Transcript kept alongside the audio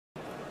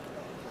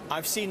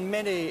I've seen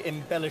many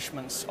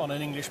embellishments on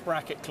an English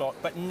bracket clock,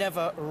 but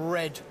never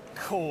red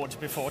cord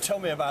before. Tell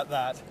me about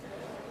that.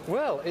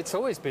 Well, it's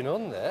always been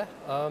on there.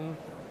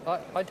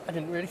 I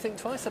didn't really think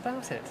twice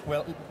about it.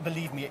 Well,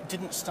 believe me, it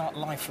didn't start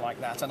life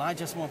like that, and I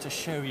just want to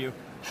show you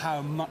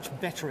how much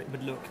better it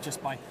would look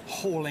just by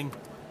hauling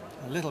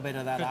a little bit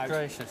of that out. Good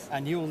gracious.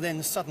 And you'll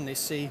then suddenly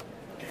see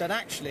that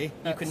actually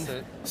you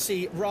can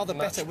see rather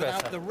better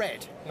without the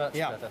red. Much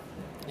better.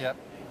 Yep.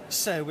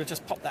 So we'll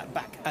just pop that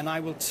back, and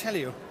I will tell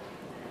you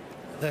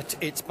that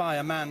it's by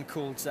a man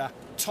called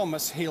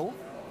Thomas Hill,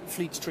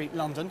 Fleet Street,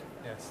 London.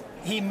 Yes.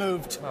 He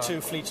moved to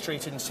Fleet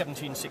Street in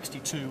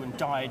 1762 and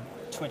died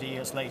 20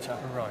 years later.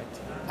 Right.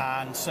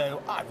 And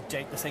so I would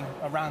date the thing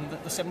around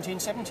the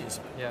 1770s.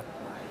 Yeah.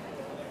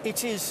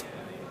 It is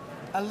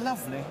a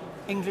lovely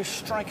English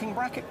striking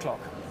bracket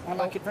clock. I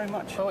like it very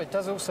much. Oh, it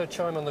does also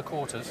chime on the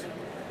quarters.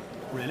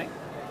 Really?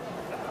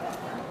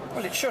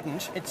 Well, it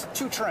shouldn't. It's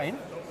two-train,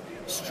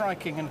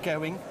 striking and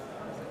going.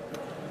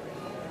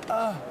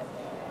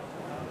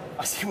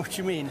 I see what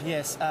you mean,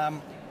 yes.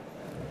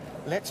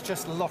 Let's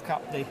just lock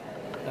up the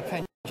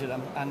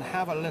pendulum and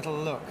have a little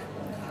look.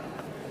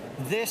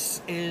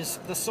 This is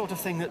the sort of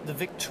thing that the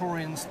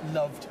Victorians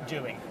loved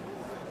doing.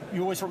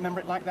 You always remember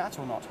it like that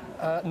or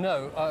not?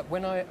 No,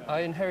 when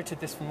I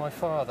inherited this from my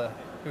father,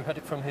 who had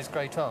it from his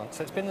great aunt,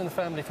 so it's been in the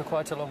family for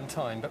quite a long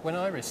time, but when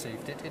I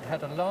received it, it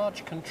had a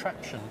large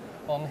contraption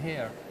on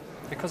here.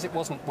 Because it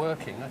wasn't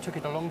working, I took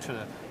it along to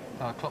the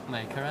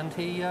clockmaker and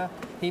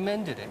he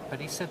mended it, but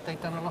he said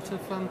they'd done a lot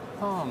of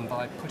harm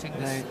by putting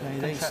this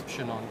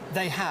contraption on.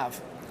 They have.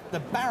 The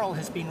barrel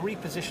has been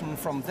repositioned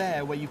from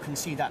there, where you can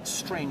see that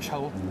strange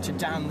hole, to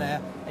down there,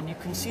 and you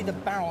can see the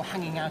barrel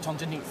hanging out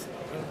underneath.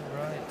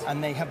 Right.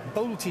 And they have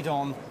bolted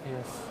on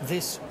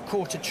this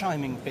quarter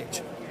chiming bit,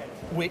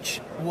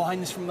 which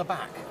winds from the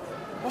back.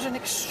 What an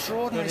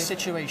extraordinary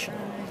situation.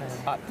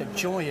 But the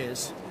joy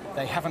is,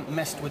 they haven't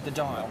messed with the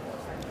dial.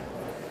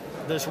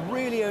 There's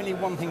really only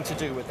one thing to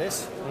do with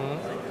this,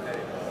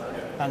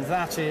 and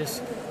that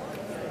is,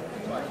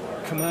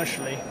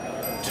 commercially,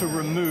 to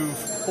remove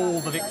all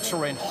the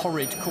Victorian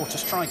horrid quarter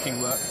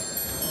striking work,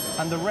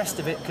 and the rest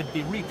of it could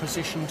be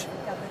repositioned,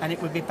 and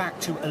it would be back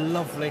to a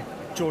lovely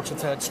George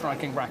III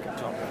striking bracket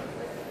clock.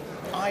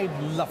 I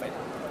love it.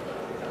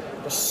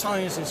 The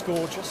size is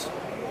gorgeous.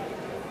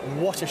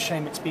 What a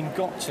shame it's been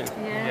got to.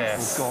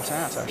 Yes. Got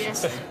out, I should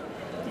say.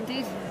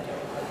 Indeed.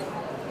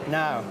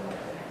 Now,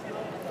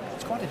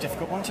 it's quite a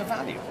difficult one to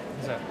value.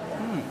 Is it?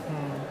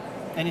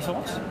 Any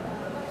thoughts?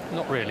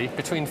 Not really.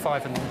 Between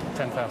 5,000 and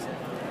 10,000.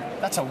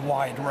 That's a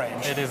wide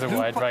range. It is a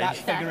wide range. That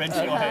figure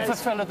into your head. The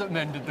fella that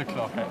mended the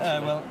clock,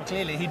 actually. Well,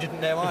 clearly he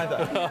didn't know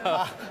either.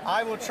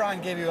 I will try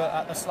and give you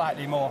a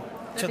slightly more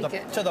to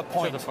the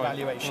point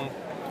valuation.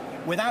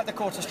 Without the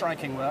quarter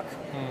striking work,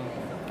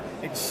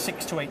 it's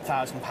 £6,000 to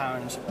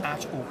 £8,000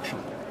 at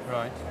auction.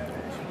 Right.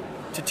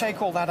 To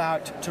take all that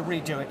out, to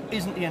redo it,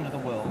 isn't the end of the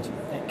world.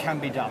 It can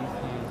be done.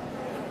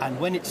 And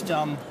when it's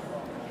done,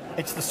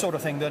 it's the sort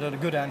of thing that at a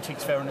good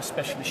antiques fair and a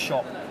specialist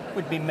shop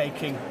would be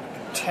making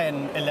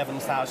 £10,000,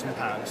 £11,000.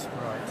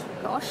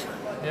 Right. Gosh.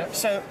 Yep.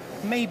 So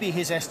maybe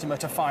his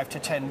estimate of 5 to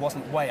 10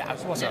 wasn't way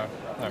out, was it?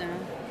 No.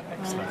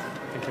 Excellent.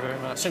 Thank you very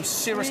much. So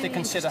seriously Really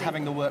consider interesting.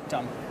 having the work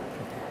done.